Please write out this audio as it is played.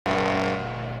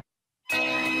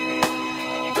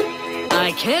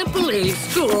I can't believe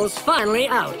school's finally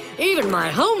out. Even my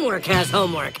homework has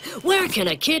homework. Where can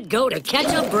a kid go to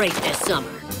catch a break this summer?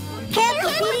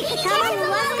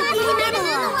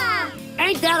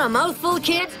 Ain't that a mouthful,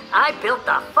 kids? I built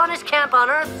the funnest camp on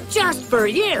Earth just for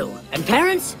you. And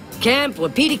parents, Camp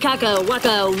Wapiti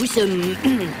Waka Wisum,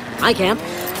 my camp,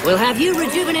 will have you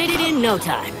rejuvenated in no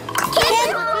time.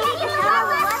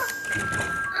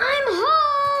 I'm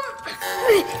home!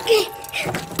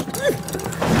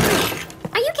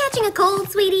 Are you catching a cold,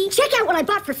 sweetie? Check out what I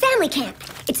bought for family camp.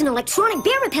 It's an electronic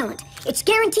bear repellent. It's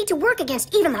guaranteed to work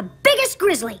against even the biggest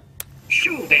grizzly.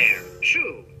 Shoo there,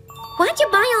 shoo. Why'd you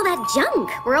buy all that junk?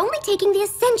 We're only taking the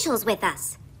essentials with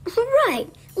us. Right,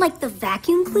 like the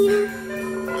vacuum cleaner.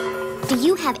 Do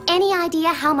you have any idea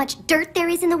how much dirt there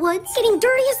is in the woods? Getting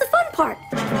dirty is the fun part.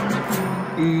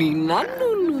 Nina,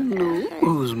 no.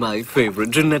 Who's my favorite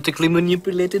genetically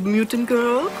manipulated mutant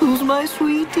girl? Who's my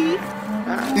sweetie?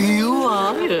 You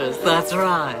are? Yes, that's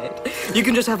right. You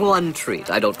can just have one treat.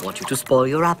 I don't want you to spoil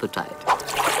your appetite.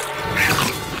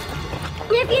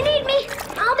 If you need me,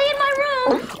 I'll be in my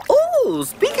room. Oh,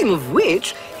 speaking of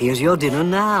which, here's your dinner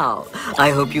now. I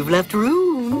hope you've left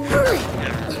room.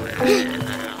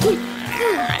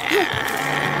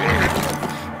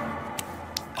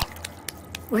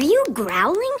 Were you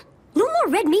growling? No more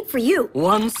red meat for you.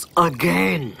 Once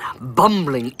again,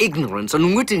 bumbling ignorance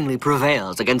unwittingly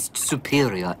prevails against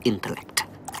superior intellect.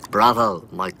 Bravo,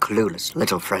 my clueless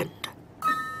little friend.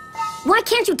 Why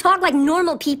can't you talk like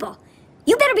normal people?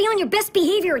 You better be on your best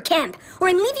behavior at camp, or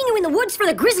I'm leaving you in the woods for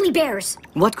the grizzly bears.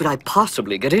 What could I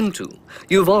possibly get into?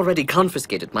 You've already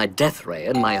confiscated my death ray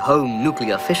and my home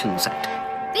nuclear fission set.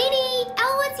 Beanie,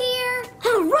 Elwood's here.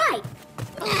 All right.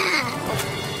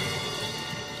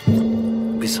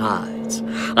 Besides,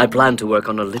 I plan to work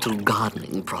on a little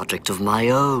gardening project of my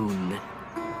own.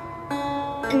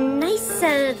 Nice,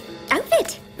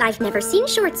 outfit. I've never seen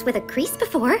shorts with a crease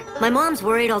before. My mom's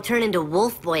worried I'll turn into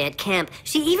Wolf Boy at camp.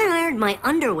 She even ironed my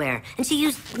underwear, and she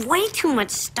used way too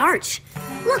much starch.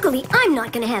 Luckily, I'm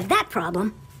not gonna have that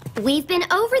problem. We've been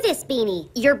over this, Beanie.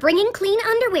 You're bringing clean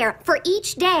underwear for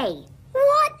each day.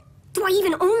 What? Do I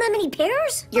even own that many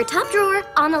pairs? Your top drawer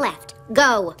on the left.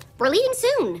 Go. We're leaving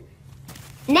soon.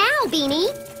 Now,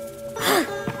 Beanie.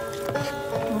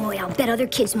 Boy, I'll bet other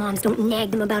kids' moms don't nag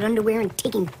them about underwear and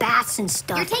taking baths and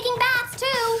stuff. You're taking baths,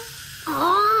 too.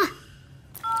 Aw.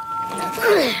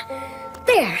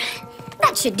 There.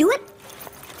 That should do it.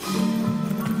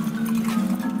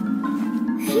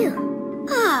 Phew.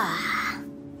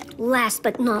 Last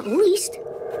but not least.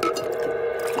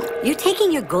 You're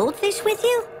taking your goldfish with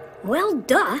you? Well,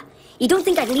 duh. You don't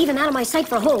think I'd leave him out of my sight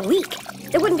for a whole week?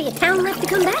 There wouldn't be a town left to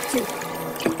come back to.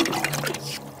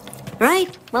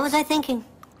 Right. What was I thinking?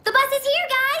 The bus is here,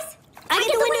 guys. I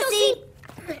get the window seat.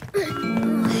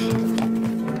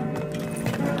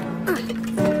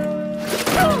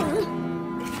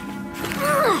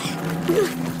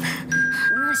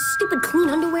 Stupid clean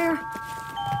underwear.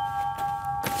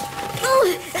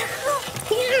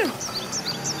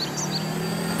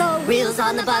 The wheels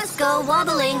on the bus go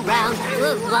wobbling round,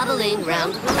 wobbling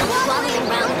round, wobbling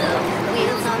round. The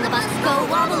wheels on the bus go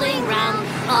wobbling round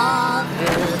all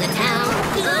through the town.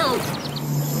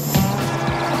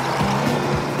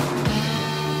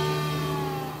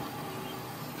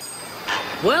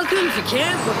 Welcome to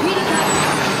Camp Wapiti.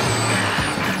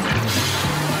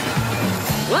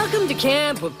 Welcome to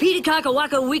Camp Wapiti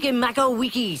Waka Wiki Mako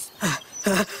Wikis.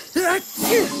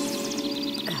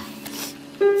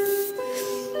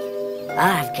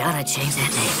 I've gotta change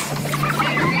that name.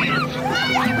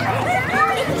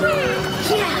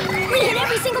 Yeah, we hit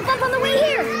every single bump on the way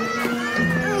here.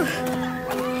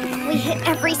 We hit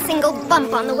every single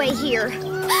bump on the way here.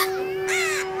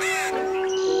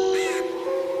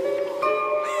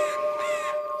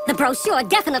 The brochure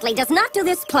definitely does not do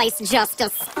this place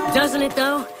justice. Doesn't it,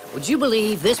 though? Would you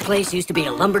believe this place used to be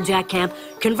a lumberjack camp?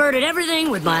 Converted everything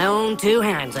with my own two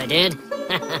hands, I did.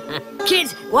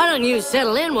 Kids, why don't you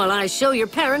settle in while I show your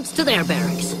parents to their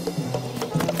barracks?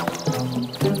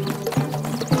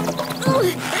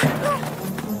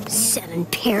 7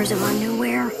 pairs of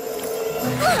underwear.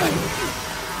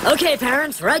 Okay,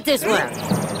 parents, right this way.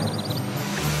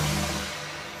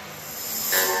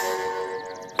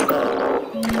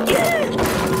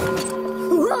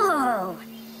 Whoa!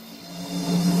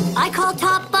 I call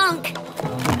top bunk.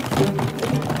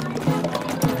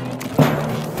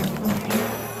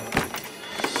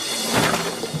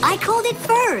 I called it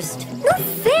first. No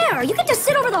fair! You can just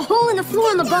sit over the hole in the floor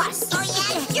on the bus.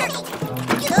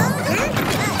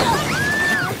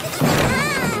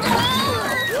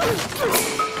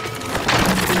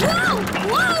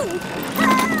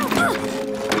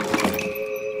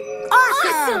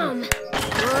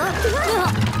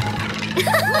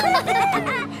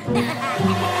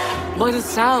 By the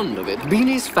sound of it,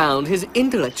 Beanie's found his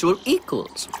intellectual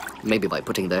equals. Maybe by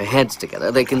putting their heads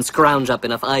together, they can scrounge up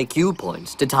enough IQ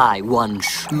points to tie one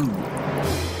shoe.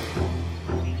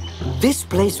 This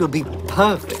place will be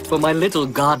perfect for my little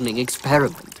gardening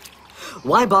experiment.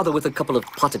 Why bother with a couple of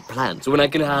potted plants when I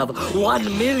can have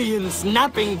 1,000,000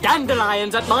 snapping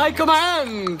dandelions at my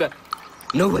command?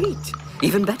 No, wait.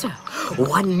 Even better.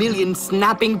 1,000,000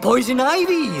 snapping poison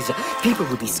ivies. People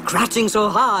will be scratching so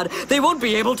hard, they won't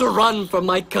be able to run from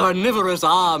my carnivorous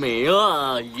army.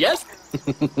 Ah, yes?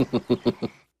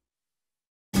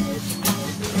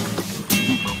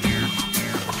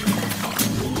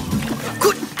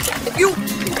 Could you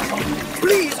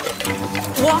please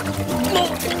walk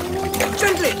more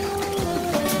gently?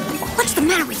 What's the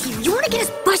matter with you? You want to get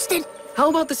us busted? How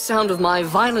about the sound of my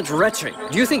violent retching?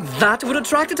 Do you think that would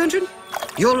attract attention?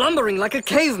 You're lumbering like a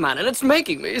caveman, and it's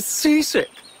making me seasick.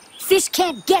 Fish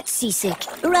can't get seasick.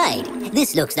 Right.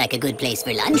 This looks like a good place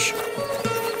for lunch.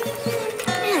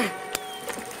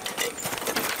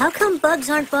 How come bugs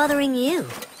aren't bothering you?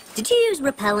 Did you use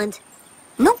repellent?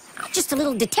 Nope, just a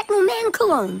little Detective Man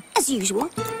cologne, as usual.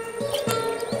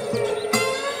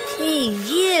 Hey,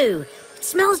 you. It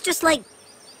smells just like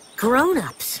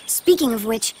grown-ups. Speaking of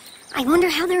which, I wonder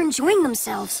how they're enjoying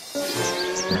themselves.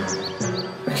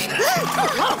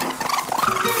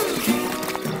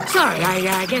 Sorry,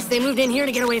 I guess they moved in here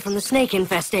to get away from the snake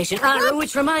infestation.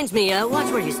 Which reminds me, watch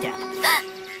where you step.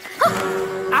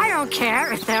 I don't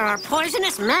care if there are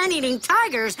poisonous man-eating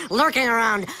tigers lurking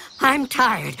around. I'm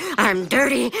tired, I'm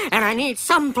dirty, and I need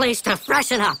some place to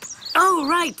freshen up. Oh,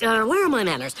 right, where are my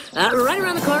manners? Right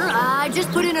around the corner, I just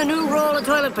put in a new roll of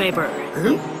toilet paper.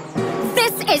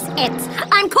 This is it.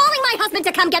 I'm calling my husband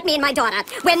to come get me and my daughter.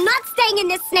 We're not staying in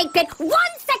this snake pit 1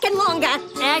 second longer.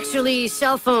 Actually,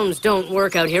 cell phones don't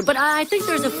work out here, but I think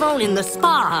there's a phone in the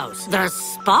spa house. The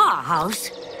spa house?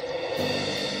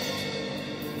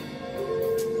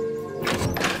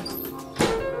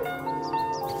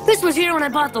 This was here when I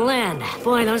bought the land.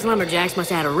 Boy, those lumberjacks must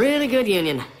have had a really good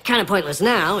union. Kind of pointless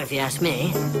now, if you ask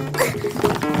me.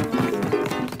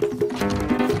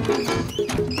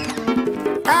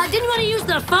 Didn't you want to use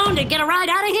the phone to get a ride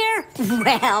out of here?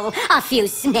 Well, a few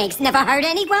snakes never hurt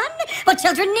anyone. But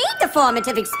children need the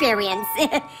formative experience.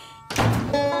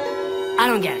 I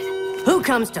don't get it. Who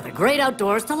comes to the great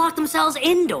outdoors to lock themselves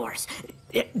indoors?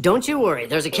 Don't you worry.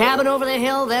 There's a cabin over the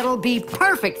hill that'll be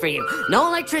perfect for you. No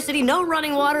electricity, no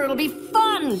running water. It'll be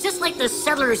fun, just like the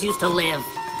settlers used to live.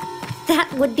 That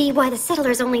would be why the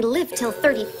settlers only lived till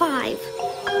 35.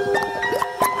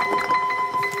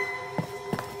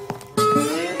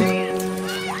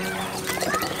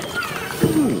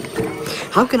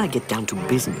 How can I get down to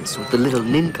business with the little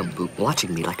nincompoop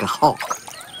watching me like a hawk?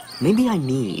 Maybe I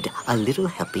need a little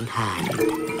helping hand.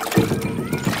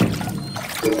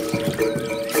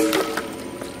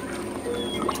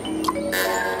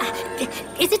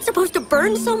 Is it supposed to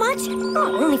burn so much?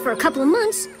 Oh, only for a couple of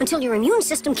months, until your immune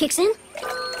system kicks in.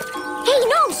 Hey,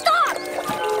 no, stop!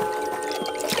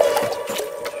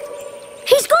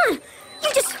 He's gone! You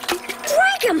just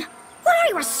drank him! What are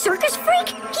you, a circus freak?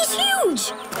 He's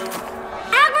huge!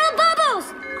 Admiral Bubbles!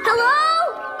 Hello?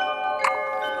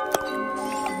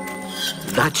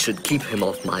 That should keep him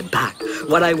off my back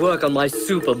while I work on my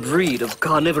super breed of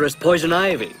carnivorous poison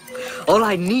ivy. All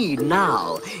I need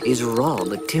now is raw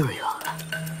material.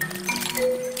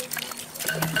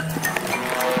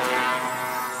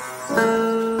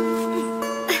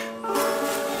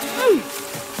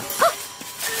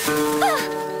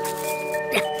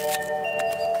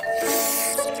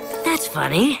 That's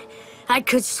funny. I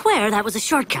could swear that was a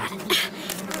shortcut.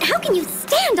 How can you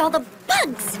stand all the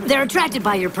bugs? They're attracted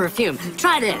by your perfume.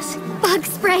 Try this. Bug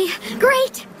spray.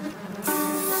 Great.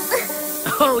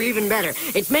 Oh, even better.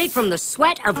 It's made from the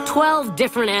sweat of 12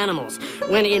 different animals.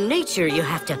 When in nature, you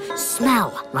have to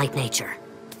smell like nature.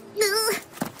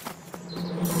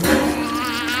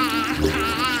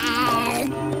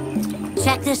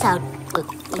 Check this out.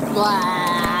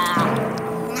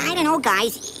 I don't know,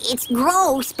 guys. It's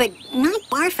gross, but not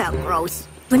barf out gross.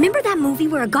 Remember that movie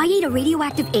where a guy ate a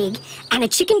radioactive egg and a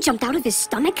chicken jumped out of his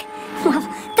stomach? Well,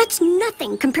 that's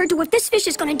nothing compared to what this fish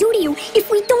is going to do to you if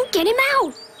we don't get him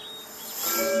out.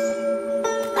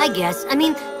 I guess. I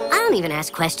mean, I don't even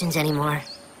ask questions anymore.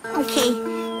 Okay,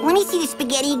 let me see the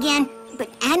spaghetti again, but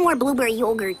add more blueberry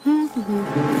yogurt.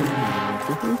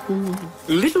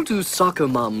 Little do soccer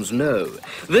moms know,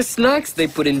 the snacks they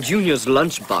put in Junior's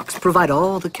lunchbox provide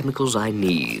all the chemicals I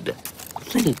need.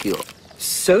 Thank you.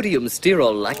 Sodium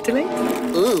sterol lactylate?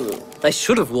 Ugh, I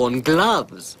should have worn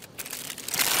gloves.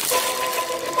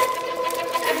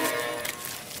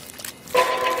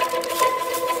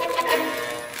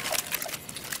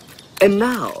 And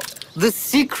now, the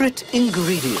secret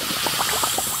ingredient.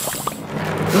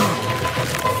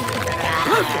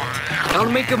 Perfect! I'll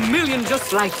make 1,000,000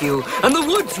 just like you, and the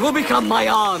woods will become my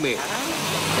army.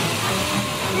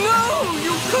 No,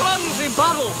 you clumsy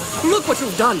bottle! Look what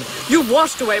you've done. You've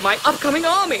washed away my upcoming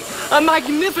army. A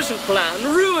magnificent plan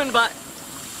ruined by...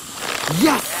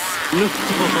 Yes!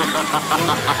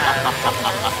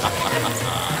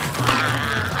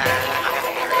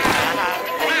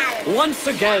 Once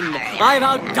again, I've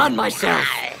outdone myself.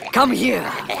 Come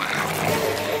here.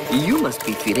 You must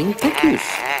be feeling peckish.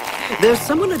 There's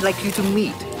someone I'd like you to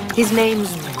meet. His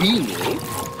name's Beanie.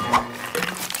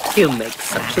 He'll make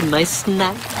such a nice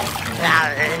snack.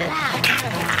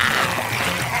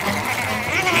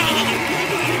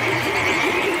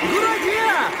 Good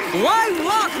idea! Why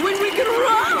walk when we can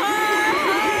run?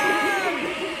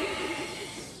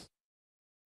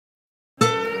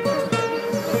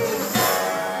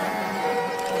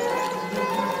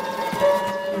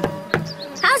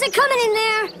 How's it coming in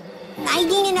there? I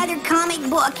need another comic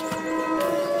book.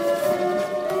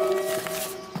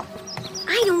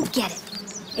 I don't get it.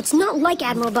 It's not like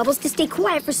Admiral Bubbles to stay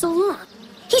quiet for so long.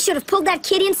 He should have pulled that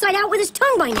kid inside out with his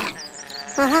tongue by now.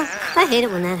 I hate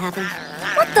it when that happens.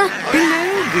 What the?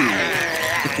 Hello,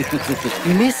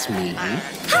 Beanie. Miss me?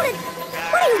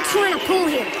 What are you trying to pull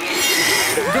here?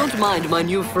 Don't mind my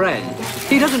new friend.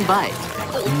 He doesn't bite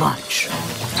much.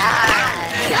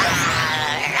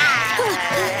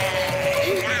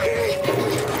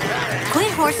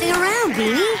 Quit horsing around,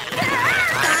 Beanie.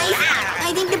 Guys,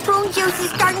 I think the prune juice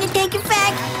is starting to take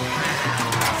effect.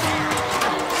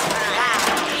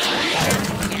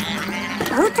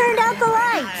 Who turned out the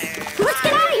lights? Let's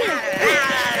get out of here!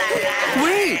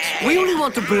 Wait, we only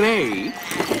want to play.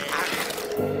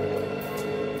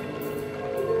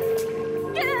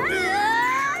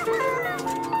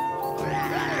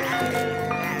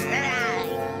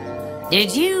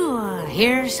 Did you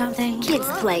hear something? Kids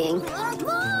playing.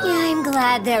 Yeah, I'm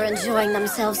glad they're enjoying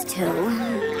themselves too.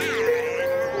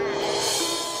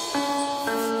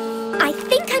 I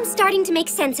think I'm starting to make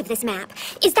sense of this map.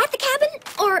 Is that the cabin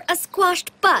or a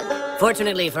squashed bug?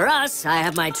 Fortunately for us, I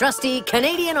have my trusty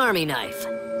Canadian Army knife.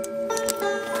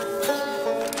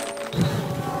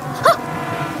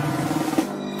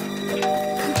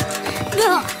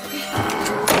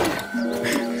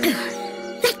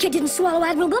 That kid didn't swallow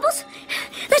Admiral Bubbles.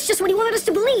 That's just what he wanted us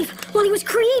to believe while he was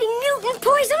creating mutant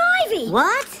poison ivy.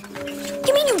 What?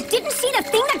 You mean you didn't see the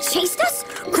thing that chased us?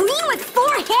 Green with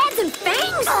 4 heads and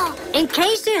fangs? In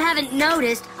case you haven't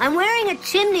noticed, I'm wearing a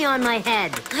chimney on my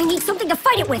head. I need something to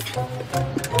fight it with.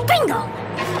 Bingo!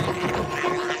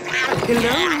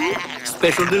 Hello.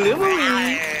 Special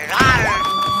delivery.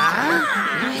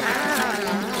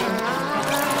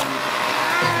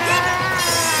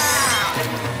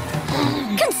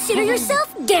 Consider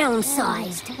yourself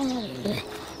downsized.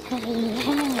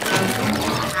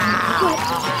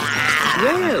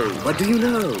 Well, what do you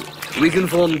know? We can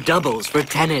form doubles for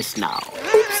tennis now.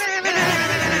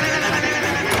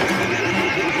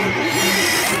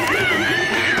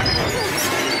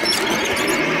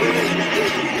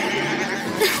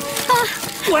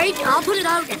 Wait, I'll put it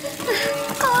out.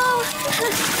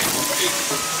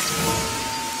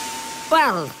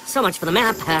 Well, so much for the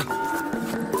map.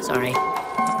 Sorry.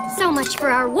 So much for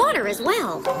our water as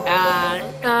well.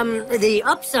 The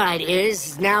upside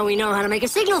is now we know how to make a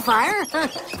signal fire,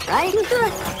 right?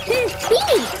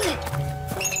 Beanie!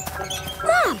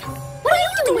 Mom, what are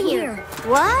you doing here?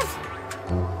 What?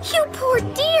 You poor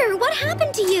dear, what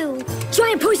happened to you?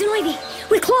 Giant poison ivy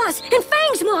with claws and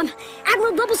fangs, Mom.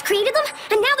 Admiral Bubbles created them,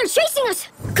 and now they're chasing us.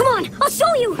 Come on, I'll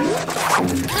show you.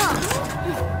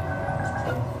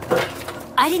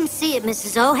 I didn't see it,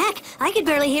 Mrs. O. Heck, I could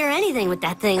barely hear anything with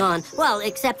that thing on. Well,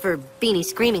 except for Beanie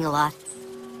screaming a lot.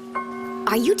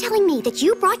 Are you telling me that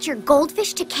you brought your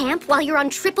goldfish to camp while you're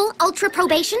on triple ultra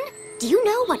probation? Do you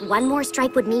know what one more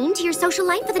stripe would mean to your social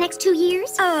life for the next 2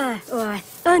 years? No,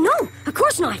 of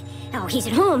course not. Oh, he's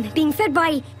at home, being fed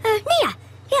by, Nia.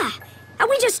 Yeah,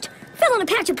 we just fell on a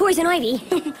patch of poison ivy.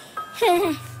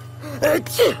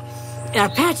 A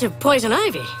patch of poison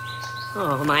ivy?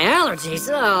 Oh, my allergies.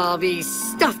 Oh, I'll be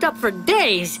stuffed up for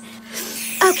days.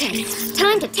 Okay,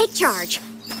 time to take charge.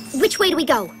 Which way do we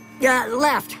go?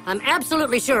 Left. I'm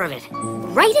absolutely sure of it.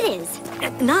 Right it is.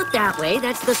 Not that way.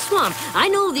 That's the swamp. I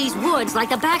know these woods like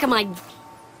the back of my...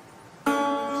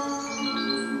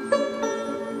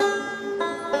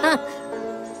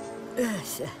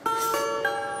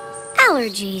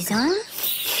 Allergies, huh?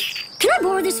 Can I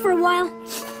borrow this for a while?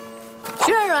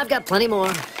 Sure, I've got plenty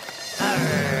more.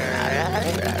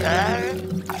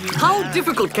 How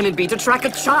difficult can it be to track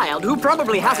a child who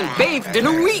probably hasn't bathed in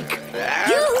a week?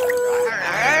 Yoo-hoo!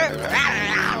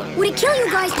 Would it kill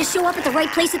you guys to show up at the right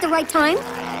place at the right time?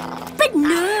 But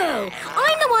no!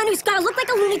 I'm the one who's gotta look like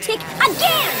a lunatic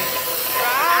again!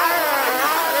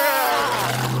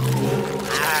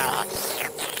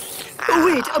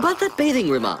 Wait, about that bathing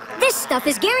remark. This stuff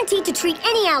is guaranteed to treat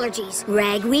any allergies.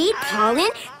 Ragweed, pollen,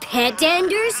 pet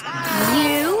denders,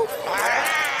 you...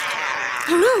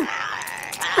 Oh, no.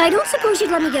 I don't suppose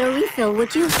you'd let me get a refill,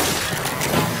 would you?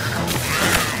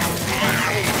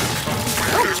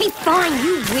 Okay, fine,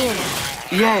 you win.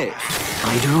 Yes,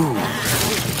 I do.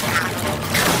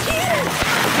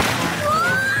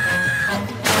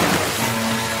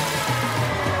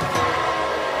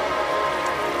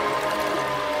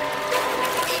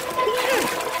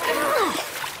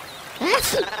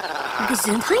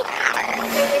 Gesundheit?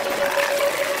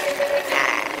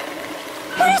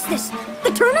 What is this?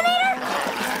 The Terminator?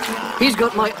 He's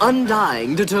got my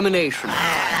undying determination.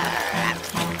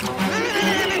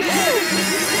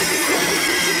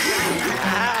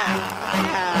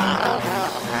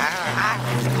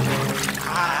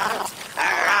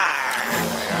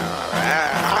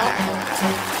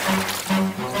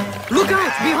 Look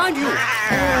out! Behind you!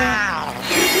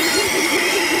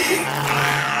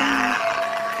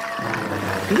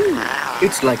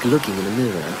 It's like looking in a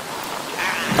mirror.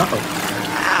 Uh-oh.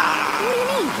 What do you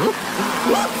mean?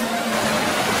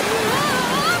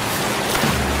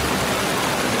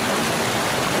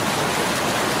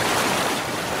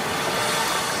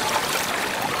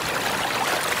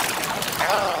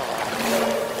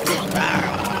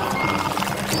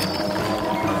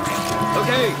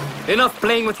 Okay, enough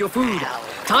playing with your food.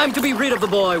 Time to be rid of the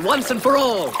boy once and for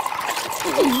all.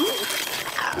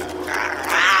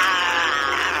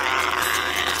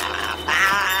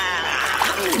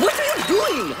 What are you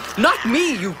doing? Not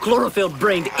me, you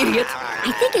chlorophyll-brained idiot.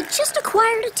 I think it just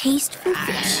acquired a taste for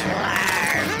fish.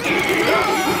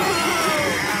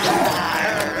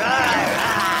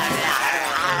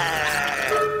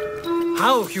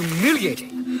 How humiliating.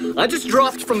 I just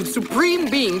dropped from supreme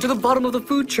being to the bottom of the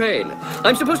food chain.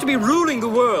 I'm supposed to be ruling the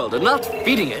world and not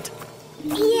feeding it.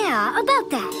 Yeah, about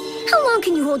that. How long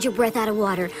can you hold your breath out of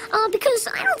water? Because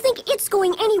I don't think it's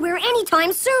going anywhere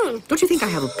anytime soon. Don't you think I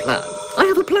have a plan? I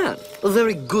have a plan. A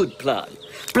very good plan.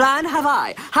 Plan have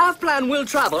I. Have plan will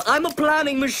travel. I'm a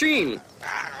planning machine.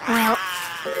 Well,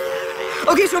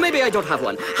 Okay, so maybe I don't have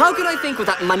one. How could I think with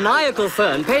that maniacal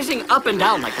fern pacing up and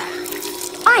down like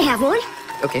that? I have one.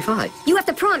 Okay, fine. You have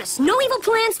to promise no evil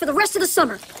plans for the rest of the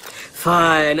summer.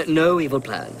 Fine, no evil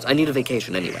plans. I need a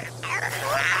vacation anyway.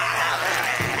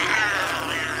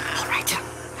 All right,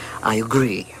 I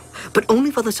agree. But only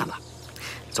for the summer.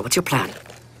 So what's your plan?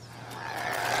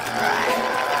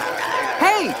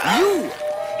 Hey, you!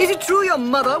 Is it true your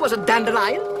mother was a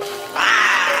dandelion?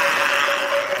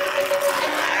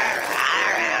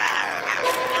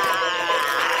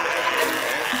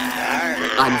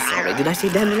 I'm sorry, did I say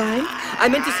dandelion? I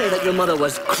meant to say that your mother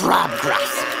was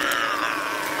crabgrass.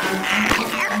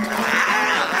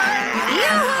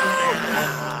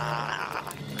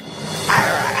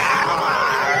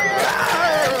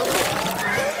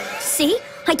 See?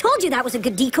 I told you that was a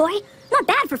good decoy. Not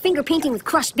bad for finger painting with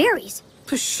crushed berries.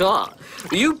 Pshaw,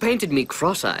 you painted me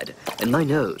cross-eyed, and my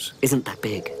nose isn't that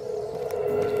big.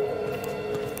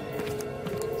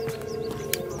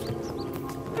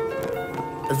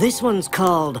 This one's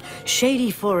called Shady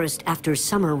Forest After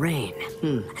Summer Rain.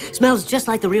 Smells just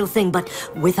like the real thing, but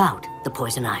without the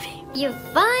poison ivy. You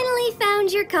finally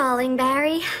found your calling,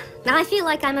 Barry. I feel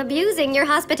like I'm abusing your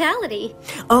hospitality.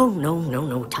 Oh, no, no,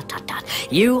 no, tut, tut, tut.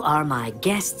 You are my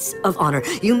guests of honor.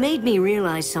 You made me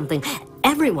realize something.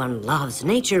 Everyone loves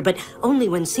nature, but only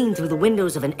when seen through the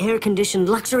windows of an air-conditioned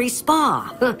luxury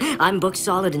spa. I'm booked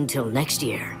solid until next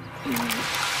year.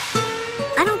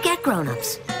 I don't get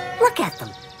grown-ups. Look at them.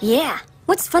 Yeah.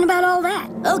 What's fun about all that?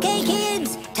 Okay,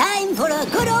 kids, time for a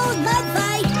good old mud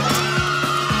fight.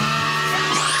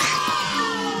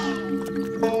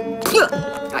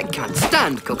 I can't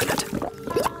stand coconut.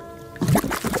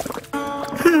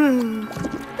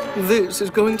 This is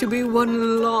going to be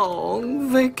one long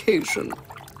vacation.